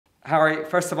Harry,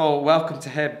 first of all, welcome to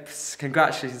Hibs.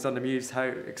 Congratulations on the moves. How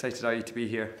excited are you to be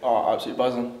here? Oh, absolutely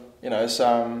buzzing. It's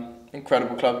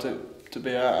incredible club to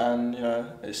be at, and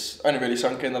it's only really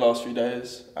sunk in the last few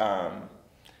days. But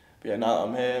yeah, now that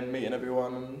I'm here and meeting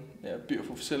everyone, and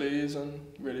beautiful facilities, and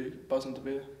really buzzing to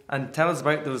be here. And tell us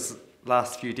about those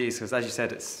last few days, because as you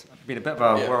said, it's been a bit of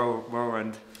a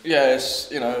whirlwind. Yeah,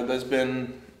 there's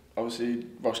been obviously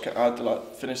I had to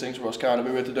finish things with Ross County,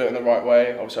 but we had to do it in the right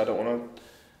way. Obviously, I don't want to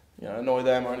annoy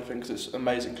them or anything, because it's an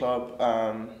amazing club,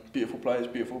 beautiful players,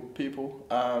 beautiful people.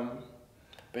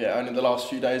 But yeah, only the last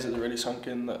few days has it really sunk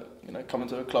in that coming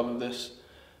to a club of this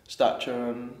stature,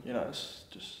 and it's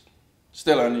just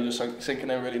still only just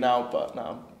sinking in really now. But now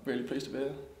I'm really pleased to be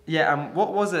here. Yeah, and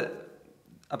what was it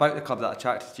about the club that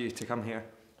attracted you to come here?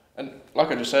 And like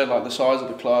I just said, the size of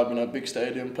the club, big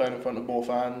stadium, playing in front of more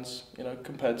fans,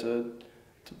 compared to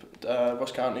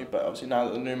Ross County. But obviously now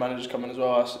that the new manager's coming as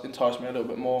well, that's enticed me a little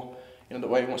bit more. The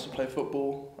way he wants to play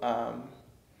football,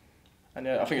 and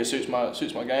yeah, I think it suits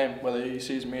my game. Whether he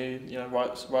sees me,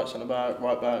 right centre back,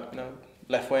 right back,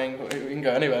 left wing, we can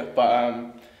go anywhere.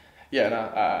 But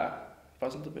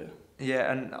buzzing to be here.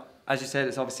 Yeah, and as you said,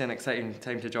 it's obviously an exciting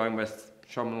time to join with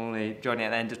Sean Maloney joining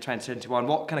at the end of 2021.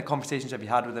 What kind of conversations have you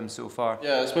had with him so far?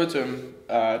 Yeah, I spoke to him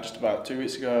just about 2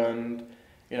 weeks ago, and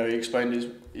he explained his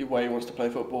way he wants to play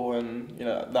football, and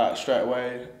that straight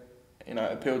away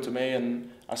appealed to me.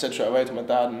 And I said straight away to my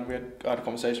dad, and we had a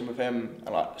conversation with him,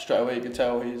 and straight away you could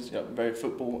tell he's very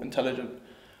football intelligent.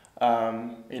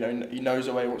 He knows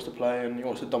the way he wants to play, and he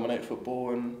wants to dominate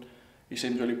football, and he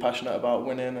seems really passionate about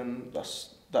winning, and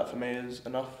that for me is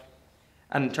enough.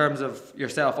 And in terms of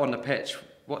yourself on the pitch,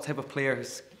 what type of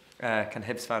players can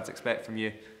Hibs fans expect from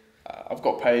you? I've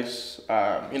got pace.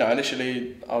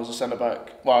 Initially I was a centre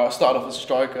back. Well, I started off as a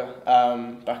striker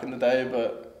back in the day,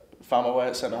 but found my way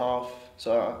at centre half.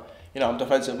 So I'm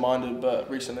defensive minded, but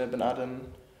recently I've been adding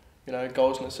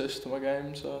goals and assists to my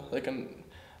game, so they can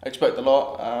expect a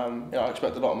lot. I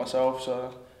expect a lot of myself.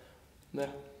 So yeah.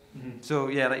 So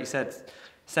yeah, like you said,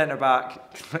 centre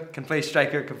back, can play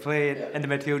striker, can play in the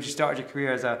midfield. You started your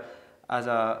career as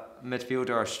a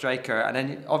midfielder or striker, and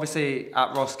then obviously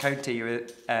at Ross County you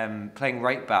were playing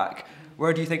right back.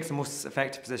 Where do you think is the most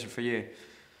effective position for you?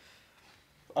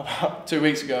 About 2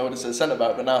 weeks ago I would have said centre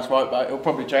back, but now it's right back. It'll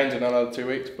probably change in another 2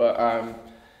 weeks, but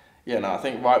I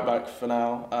think right back for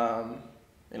now.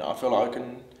 I feel like I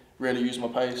can really use my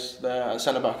pace there. At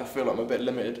centre back I feel like I'm a bit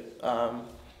limited.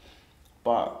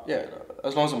 But yeah,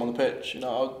 as long as I'm on the pitch,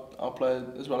 I'll play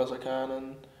as well as I can,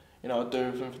 and I'll do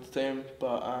everything for the team.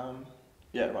 But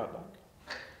right back.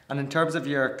 And in terms of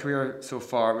your career so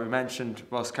far, we mentioned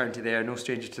Ross County there, no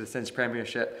stranger to the Cinch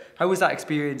Premiership. How was that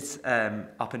experience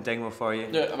up in Dingwall for you?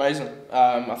 Yeah, amazing.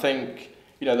 I think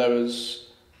there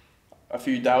was a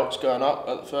few doubts going up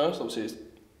at first. Obviously, it's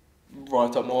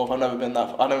right up north. I've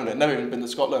never even been to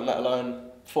Scotland, let alone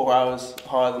 4 hours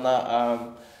higher than that.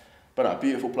 But a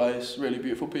beautiful place, really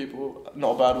beautiful people.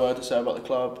 Not a bad word to say about the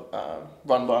club.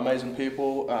 Run by amazing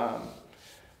people.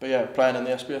 But yeah, playing in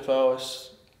the SPFL, it's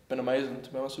been amazing,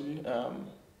 to be honest with you.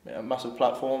 A massive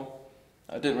platform.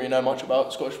 I didn't really know much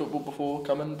about Scottish football before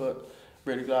coming, but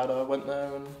really glad I went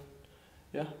there, and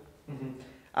yeah.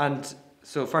 And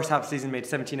so first half of the season made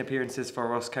 17 appearances for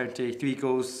Ross County, 3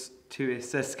 goals, 2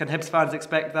 assists. Can Hibs fans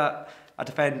expect that a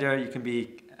defender you can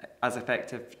be as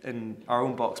effective in our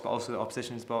own box but also the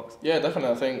opposition's box? Yeah, definitely.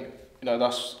 I think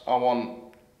I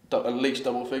want at least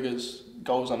double figures,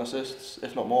 goals and assists,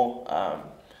 if not more.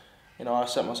 I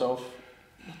set myself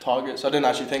targets. I didn't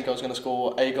actually think I was going to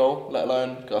score a goal, let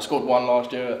alone, because I scored 1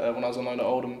 last year when I was on loan at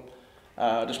Oldham.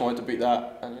 I just wanted to beat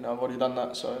that, and I've already done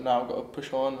that, so now I've got to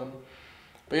push on.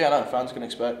 But fans can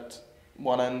expect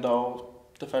one end I'll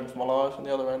defend for my life, and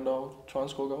the other end I'll try and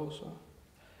score goals. So.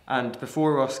 And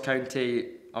before Ross County,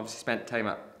 obviously spent time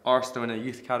at Arsenal in a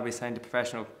youth academy, signed a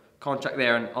professional contract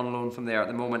there and on loan from there at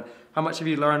the moment. How much have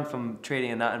you learned from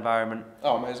training in that environment?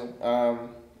 Oh, amazing.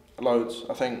 Loads.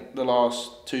 I think the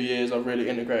last 2 years I've really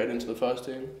integrated into the first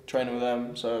team, training with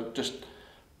them. So just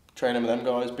training with them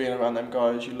guys, being around them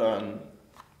guys, you learn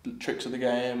the tricks of the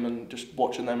game, and just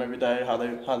watching them every day, how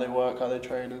they work, how they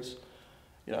train is,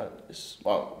 it's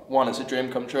it's a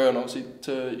dream come true, and obviously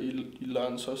you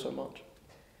learn so much.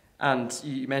 And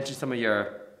you mentioned some of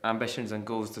your ambitions and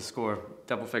goals to score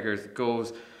double figures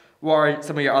goals. What are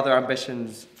some of your other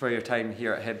ambitions for your time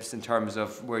here at Hibs in terms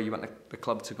of where you want the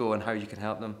club to go and how you can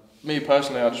help them? Me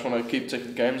personally, I just want to keep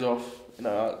ticking games off.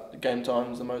 Game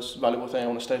time is the most valuable thing. I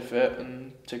want to stay fit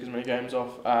and tick as many games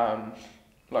off.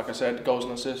 Like I said, goals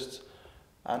and assists,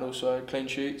 and also clean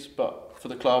sheets. But for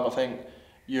the club, I think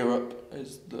Europe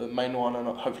is the main one, and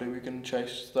hopefully we can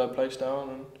chase 3rd place down.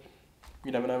 And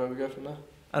you never know where we go from there.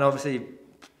 And obviously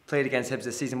played against Hibs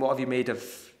this season. What have you made of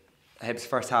Hibs'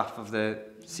 first half of the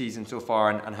season so far,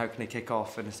 and how can they kick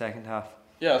off in the second half?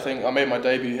 Yeah, I think I made my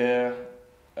debut here,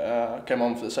 came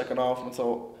on for the second half, and I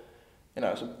thought, you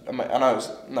know, I know it's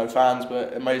no fans,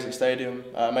 but amazing stadium,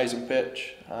 amazing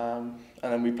pitch, and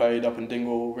then we played up in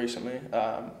Dingwall recently,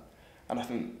 and I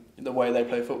think the way they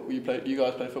play football, you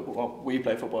guys play football, well, we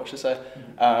play football I should say,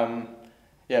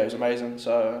 yeah, it was amazing.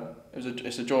 So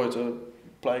it's a joy to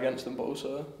play against them, but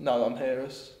also now that I'm here,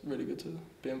 it's really good to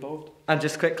be involved. And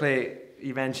just quickly,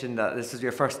 you mentioned that this is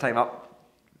your first time up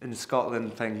in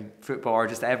Scotland playing football, or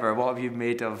just ever. What have you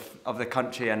made of the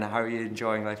country, and how are you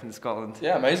enjoying life in Scotland?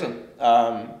 Yeah, amazing.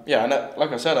 Yeah,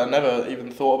 like I said, I never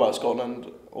even thought about Scotland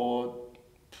or,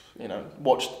 you know,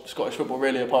 watched Scottish football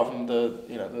really, apart from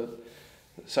the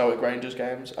Celtic Rangers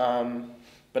games.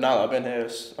 But now that I've been here,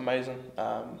 it's amazing.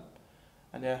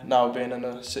 And yeah, now being in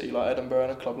a city like Edinburgh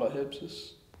and a club like Hibs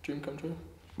is a dream come true.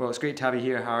 Well, it's great to have you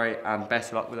here, Harry, and best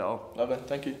of luck with it all. Lovely,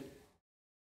 thank you.